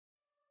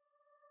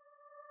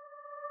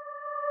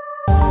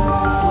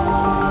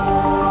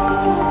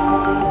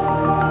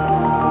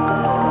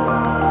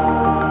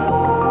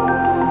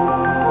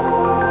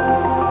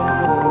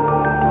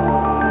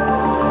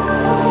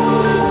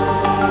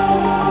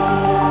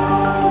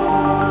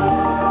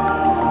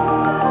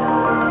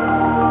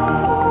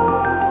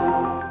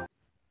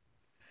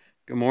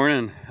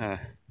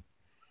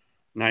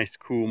nice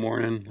cool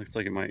morning. Looks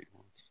like it might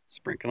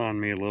sprinkle on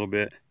me a little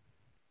bit.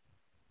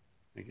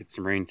 I get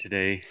some rain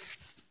today.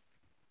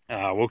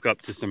 Woke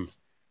up to some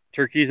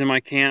turkeys in my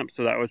camp,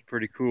 so that was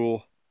pretty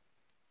cool.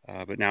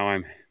 But now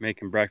I'm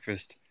making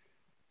breakfast,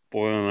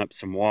 boiling up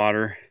some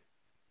water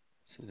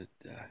so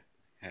that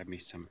I have me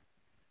some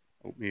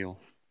oatmeal.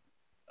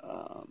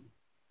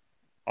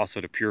 Also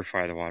to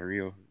purify the water.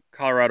 You know,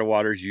 Colorado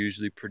water is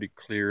usually pretty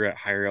clear at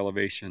higher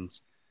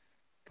elevations,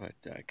 but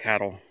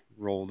cattle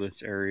roll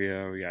this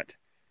area. We got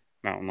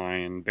mountain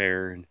lion,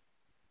 bear, and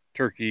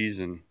turkeys,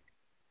 and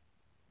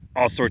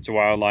all sorts of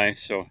wildlife.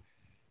 So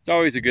it's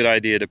always a good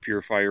idea to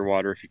purify your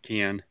water if you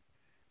can.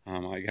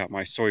 I got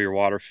my Sawyer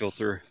water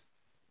filter.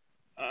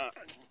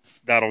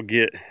 That'll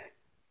get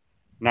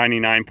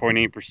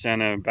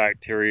 99.8% of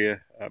bacteria,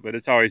 but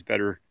it's always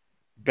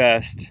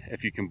best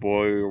if you can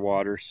boil your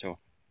water. So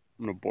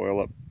I'm gonna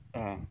boil up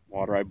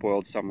water. I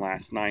boiled some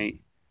last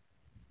night,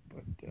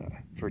 but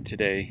for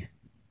today,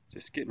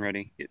 just getting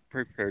ready, get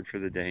prepared for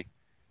the day.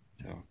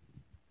 So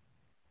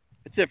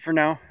that's it for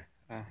now.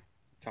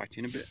 Talk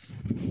to you in a bit.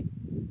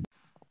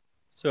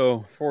 So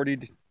 40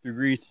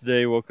 degrees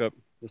today. Woke up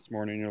this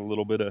morning, a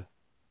little bit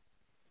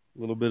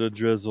of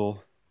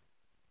drizzle.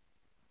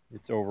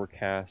 It's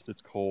overcast,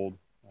 it's cold.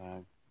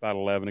 It's about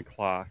 11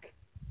 o'clock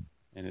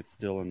and it's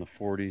still in the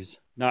 40s.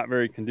 Not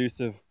very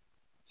conducive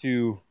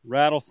to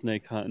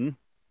rattlesnake hunting.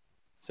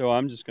 So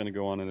I'm just gonna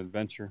go on an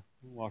adventure,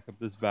 walk up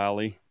this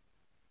valley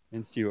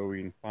and see what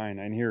we can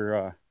find. I can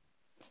hear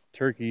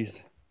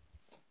turkeys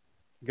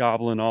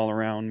gobbling all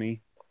around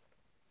me.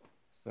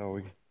 So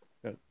we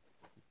got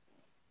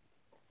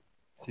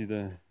see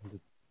the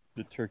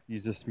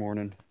turkeys this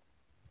morning.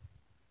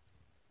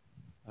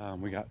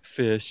 We got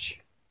fish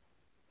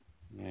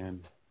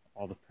and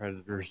all the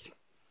predators.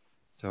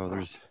 So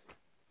there's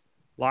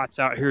lots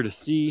out here to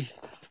see.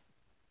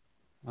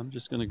 I'm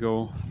just gonna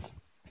go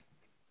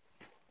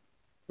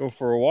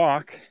for a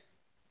walk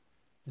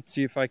and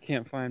see if I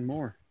can't find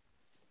more.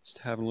 Just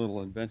have a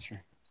little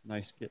adventure. It's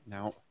nice getting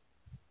out,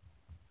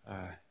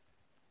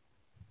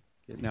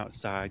 getting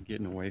outside,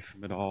 getting away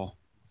from it all.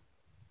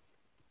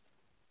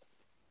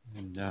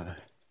 And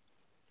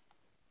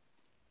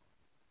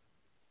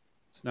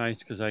it's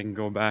nice because I can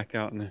go back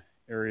out in an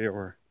area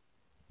we're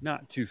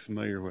not too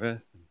familiar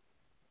with.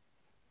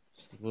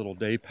 Just a little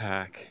day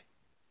pack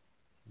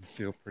and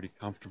feel pretty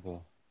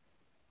comfortable,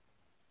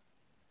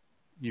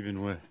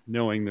 even with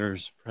knowing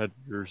there's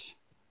predators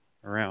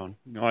around.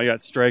 You know, I got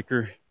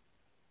Striker.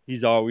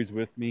 He's always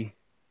with me.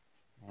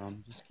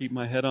 Just keep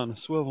my head on a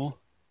swivel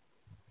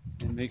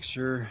and make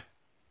sure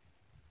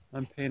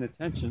I'm paying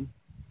attention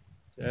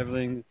to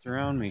everything that's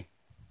around me.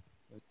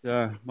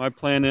 But my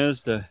plan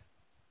is to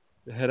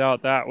head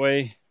out that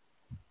way,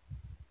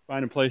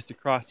 find a place to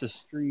cross this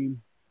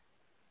stream,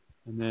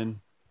 and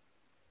then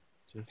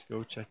just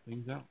go check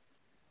things out.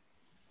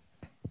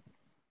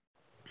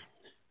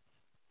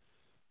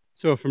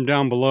 So from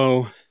down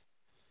below,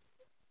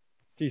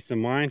 see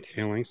some old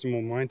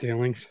mine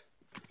tailings.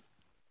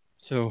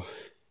 So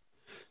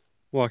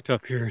walked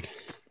up here and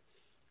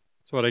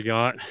that's what I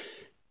got.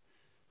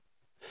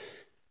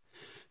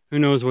 Who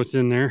knows what's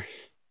in there?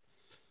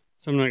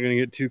 So I'm not gonna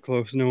get too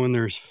close knowing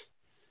there's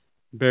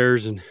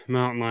bears and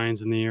mountain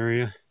lions in the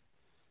area.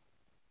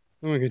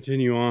 I'm gonna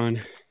continue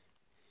on,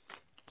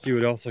 see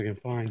what else I can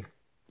find.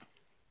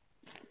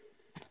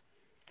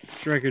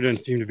 Striker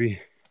doesn't seem to be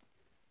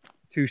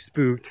too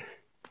spooked,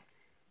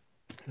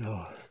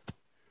 so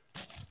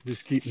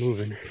just keep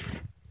moving.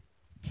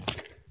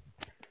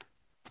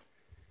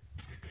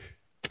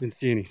 Didn't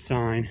see any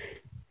sign.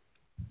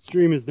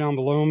 Stream is down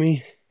below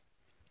me.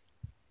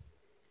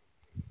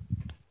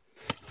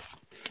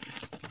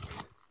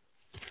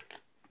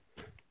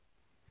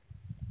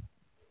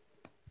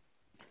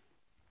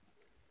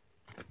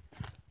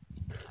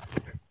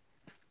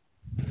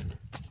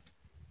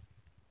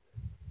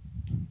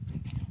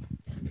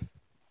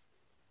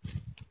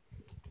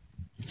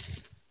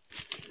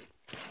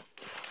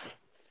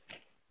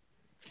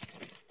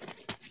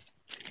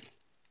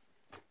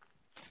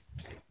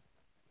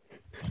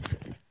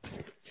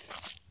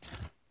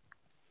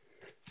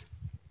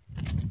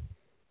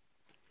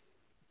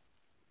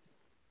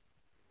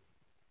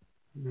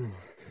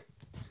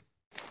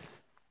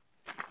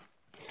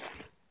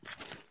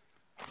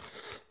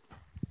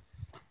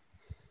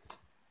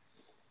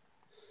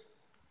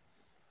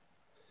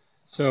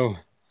 So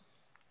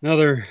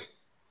another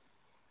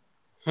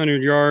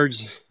 100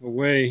 yards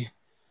away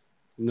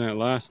from that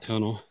last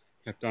tunnel,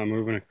 kept on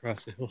moving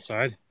across the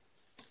hillside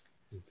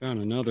and found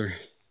another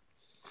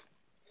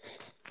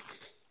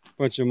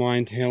bunch of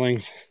mine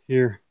tailings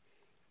here.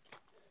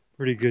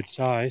 Pretty good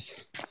size,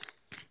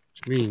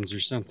 which means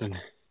there's something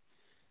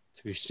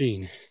to be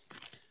seen.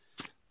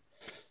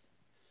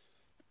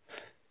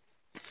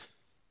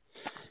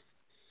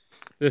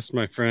 This,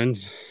 my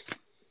friends,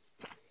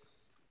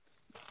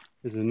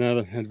 is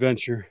another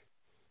adventure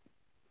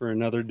for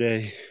another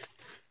day.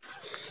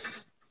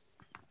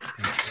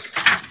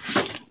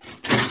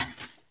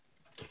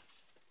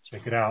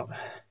 Check it out.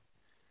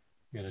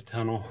 Got a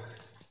tunnel,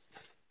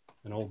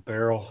 an old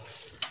barrel.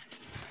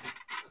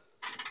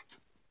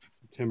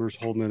 Timber's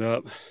holding it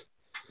up.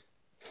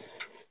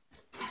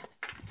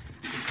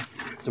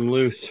 Some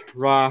loose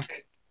rock.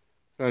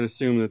 So I'd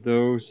assume that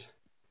those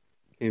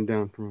came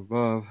down from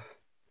above.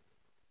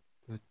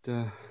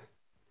 But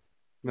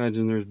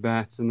imagine there's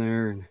bats in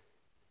there. And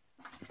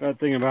bad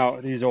thing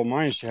about these old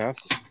mine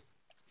shafts,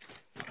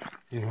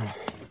 you know,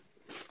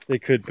 they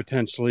could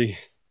potentially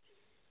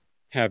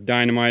have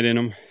dynamite in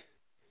them.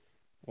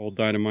 Old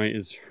dynamite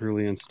is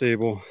really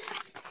unstable.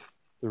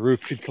 The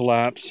roof could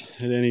collapse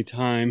at any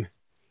time.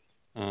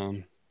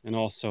 And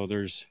also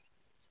there's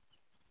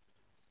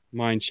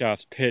mine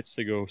shafts pits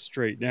that go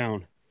straight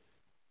down.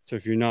 So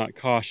if you're not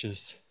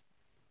cautious,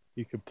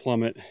 you could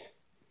plummet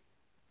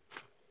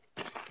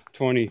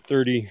 20,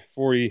 30,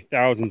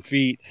 40,000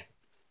 feet.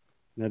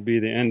 And that'd be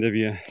the end of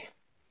you.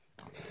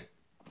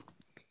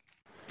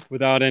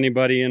 Without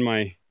anybody in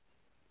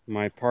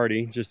my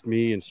party, just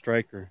me and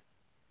Stryker,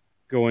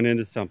 going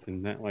into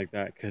something like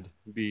that could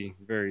be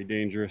very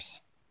dangerous.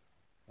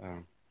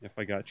 If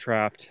I got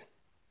trapped,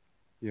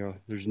 you know,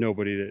 there's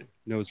nobody that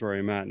knows where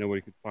I'm at.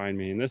 Nobody could find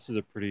me. And this is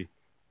a pretty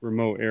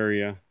remote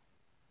area,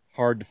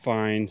 hard to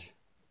find,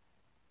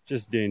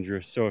 just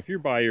dangerous. So if you're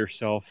by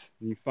yourself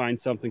and you find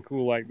something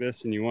cool like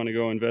this and you want to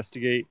go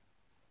investigate,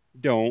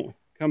 don't.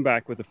 Come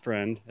back with a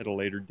friend at a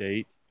later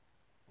date.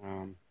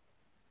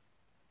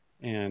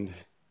 And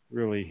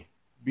really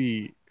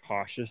be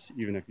cautious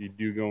even if you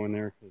do go in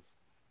there, because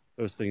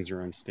those things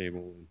are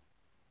unstable and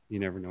you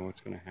never know what's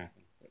going to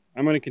happen. But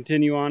I'm going to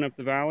continue on up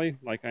the valley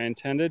like I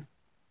intended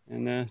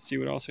and see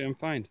what else I can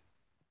find.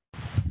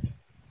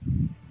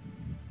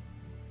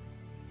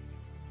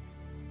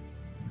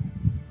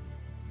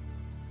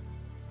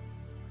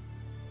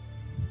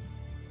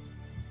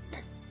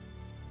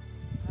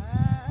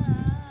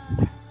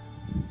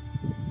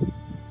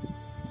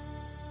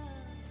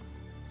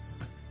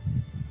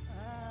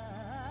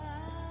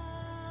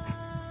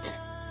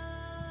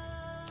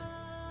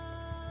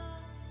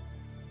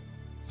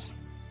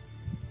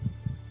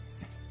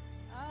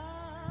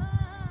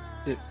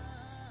 Sit.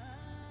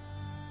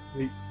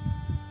 Wait.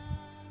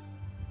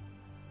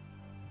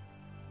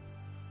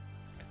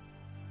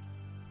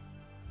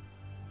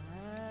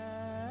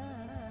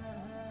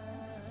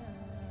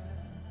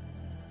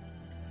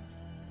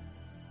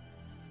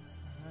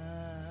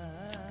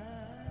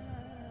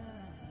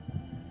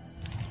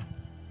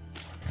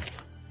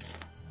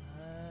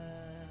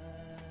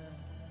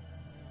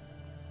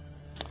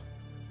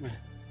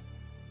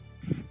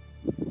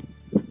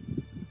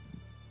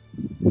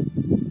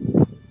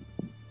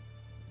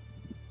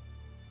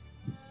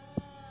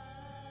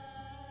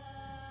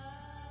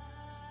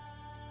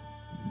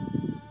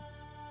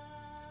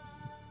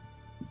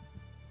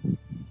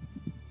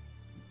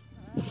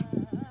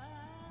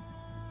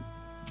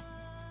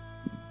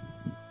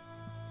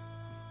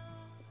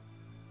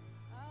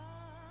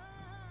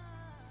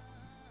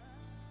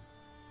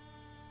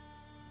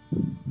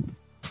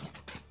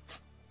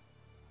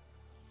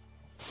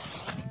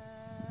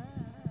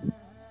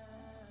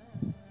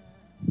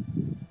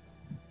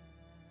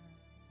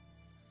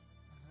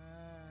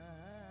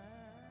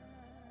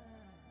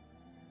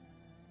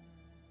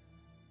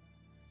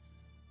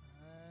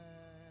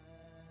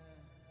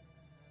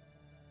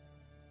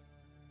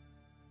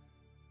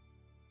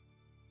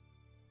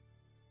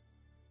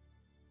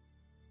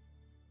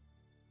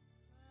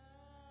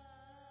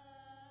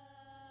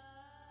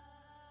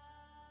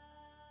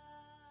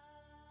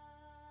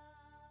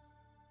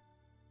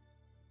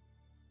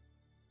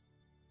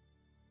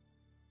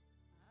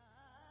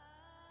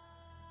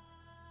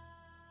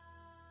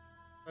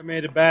 I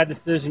made a bad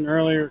decision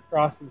earlier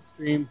crossing the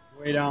stream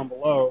way down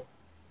below.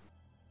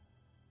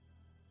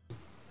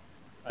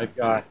 I've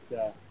got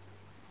a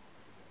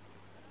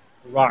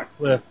rock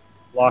cliff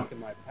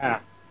blocking my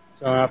path,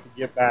 so I have to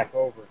get back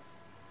over.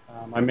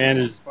 I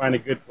managed to find a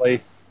good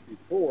place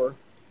before,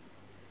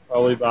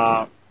 probably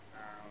about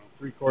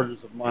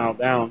 3/4 of a mile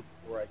down,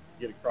 where I could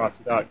get across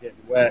without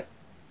getting wet.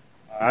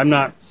 I'm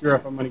not sure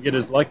if I'm going to get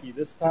as lucky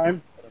this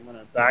time, but I'm going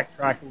to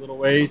backtrack a little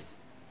ways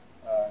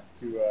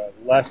to a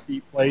less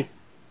steep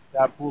place.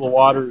 That pool of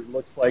water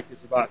looks like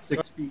it's about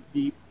 6 feet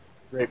deep.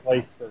 Great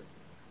place for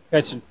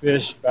catching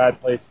fish,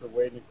 bad place for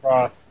wading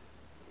across.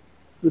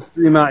 The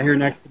stream out here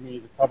next to me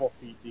is a couple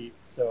feet deep,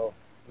 so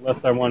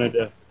unless I wanted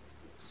to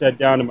set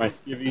down to my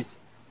skivvies,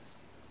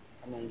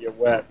 I'm going to get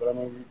wet. But I'm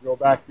going to go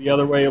back the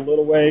other way a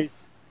little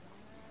ways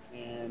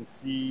and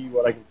see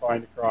what I can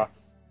find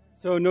across.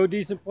 So no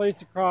decent place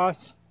to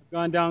cross. I've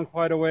gone down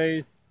quite a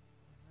ways.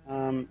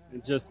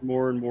 It's just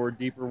more and more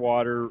deeper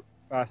water,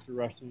 faster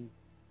rushing.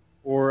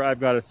 Or I've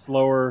got a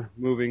slower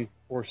moving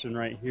portion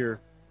right here,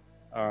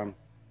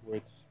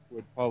 which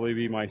would probably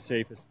be my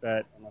safest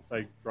bet unless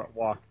I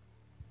walk,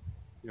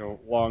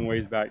 long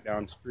ways back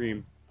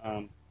downstream.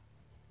 I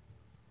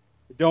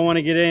don't want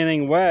to get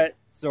anything wet,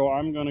 so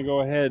I'm going to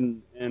go ahead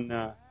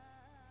and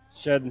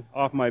shed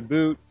off my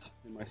boots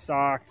and my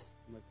socks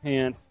and my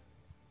pants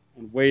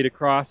and wade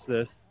across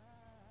this.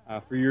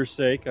 For your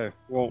sake, I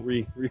won't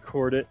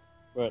re-record it,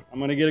 but I'm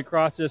going to get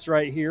across this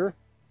right here.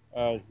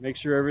 Make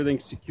sure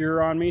everything's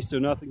secure on me so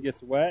nothing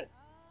gets wet,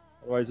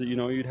 Otherwise, you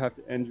know, you'd have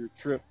to end your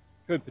trip,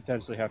 could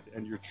potentially have to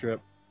end your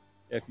trip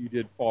if you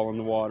did fall in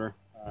the water.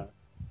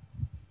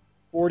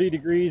 40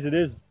 degrees, it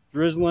is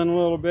drizzling a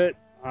little bit.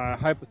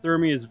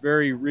 Hypothermia is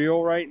very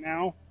real right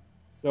now.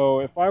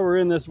 So if I were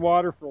in this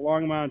water for a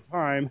long amount of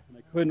time and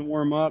I couldn't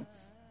warm up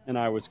and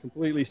I was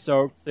completely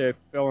soaked, say I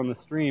fell in the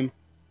stream,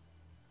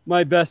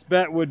 my best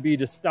bet would be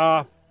to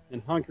stop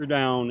and hunker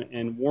down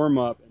and warm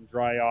up and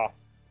dry off.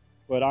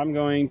 But I'm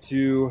going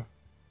to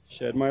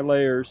shed my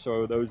layers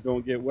so those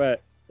don't get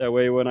wet. That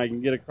way when I can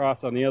get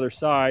across on the other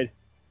side,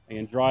 I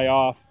can dry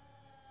off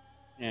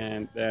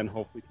and then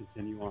hopefully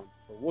continue on.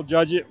 So we'll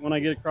judge it when I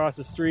get across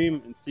the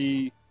stream and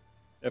see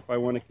if I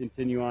want to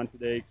continue on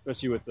today,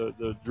 especially with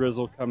the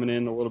drizzle coming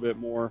in a little bit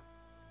more.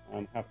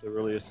 Have to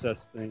really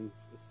assess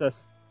things,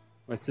 assess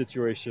my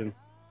situation,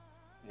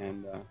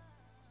 and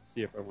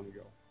see if I want to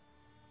go.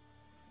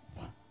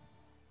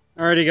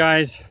 Alrighty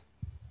guys,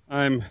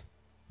 I'm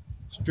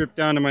stripped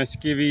down to my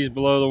skivvies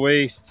below the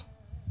waist.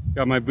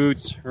 Got my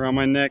boots around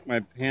my neck, my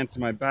pants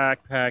in my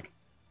backpack.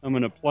 I'm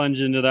gonna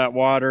plunge into that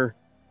water.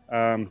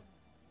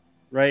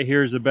 Right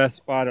here is the best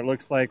spot, it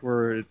looks like,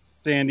 where it's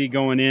sandy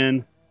going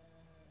in.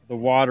 The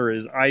water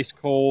is ice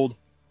cold.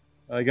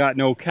 I got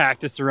no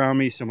cactus around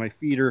me, so my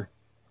feet are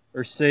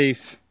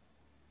safe.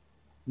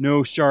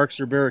 No sharks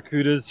or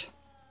barracudas,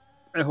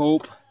 I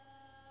hope.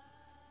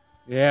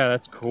 Yeah,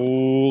 that's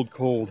cold,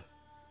 cold.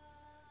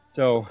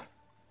 So,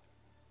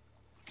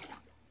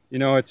 you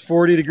know, it's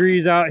 40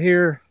 degrees out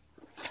here.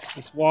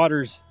 This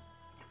water's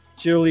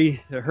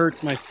chilly. It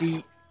hurts my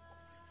feet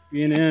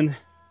being in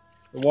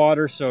the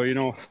water. So, you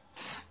know,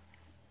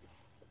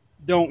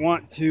 don't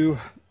want to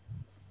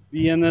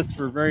be in this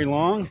for very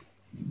long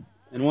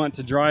and want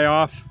to dry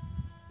off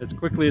as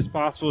quickly as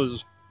possible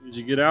as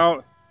you get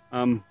out.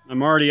 I'm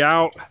already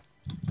out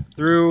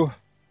through.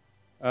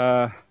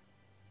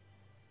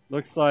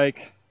 Looks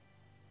like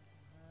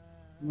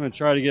I'm going to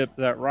try to get up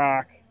to that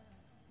rock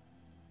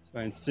so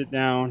I can sit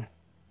down.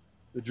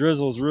 The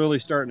drizzle's really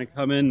starting to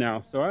come in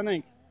now. So I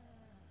think,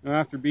 you know,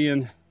 after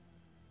being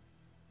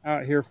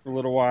out here for a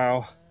little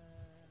while,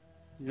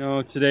 you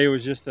know, today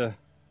was just a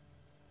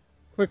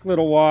quick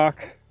little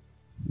walk.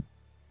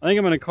 I think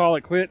I'm going to call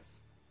it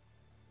quits.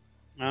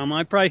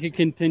 I probably could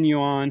continue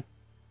on,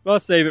 but I'll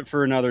save it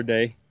for another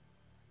day.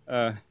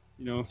 You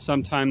know,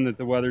 sometime that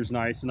the weather's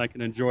nice and I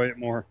can enjoy it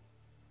more.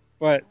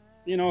 But,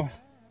 you know,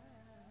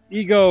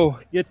 ego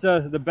gets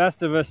the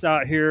best of us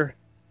out here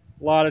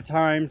a lot of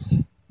times.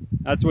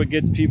 That's what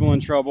gets people in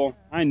trouble.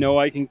 I know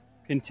I can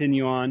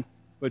continue on,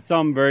 but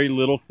some very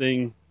little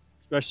thing,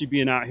 especially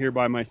being out here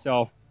by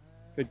myself,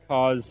 could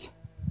cause,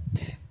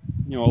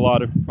 you know, a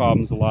lot of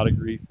problems, a lot of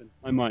grief, and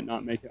I might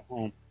not make it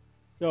home.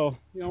 So,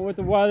 you know, with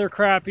the weather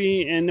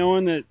crappy and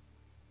knowing that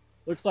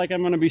looks like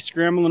I'm going to be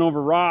scrambling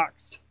over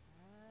rocks,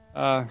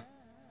 I'm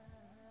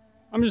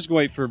just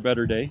going to wait for a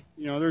better day.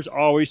 You know, there's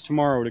always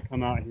tomorrow to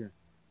come out here.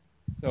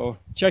 So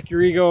check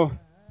your ego,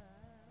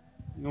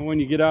 you know, when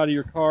you get out of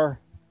your car,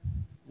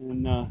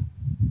 and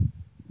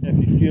if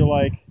you feel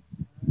like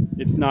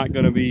it's not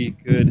going to be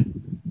good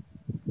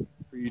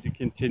for you to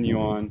continue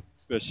on,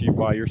 especially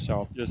by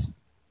yourself, just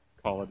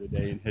call it a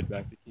day and head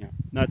back to camp.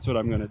 And that's what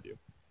I'm going to do.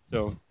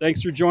 So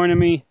thanks for joining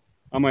me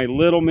on my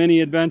little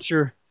mini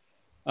adventure.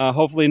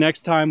 Hopefully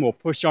next time we'll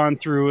push on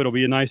through. It'll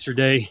be a nicer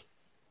day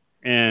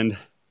and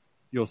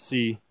you'll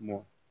see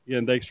more.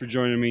 Again, thanks for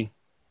joining me,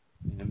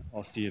 and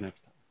I'll see you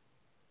next time.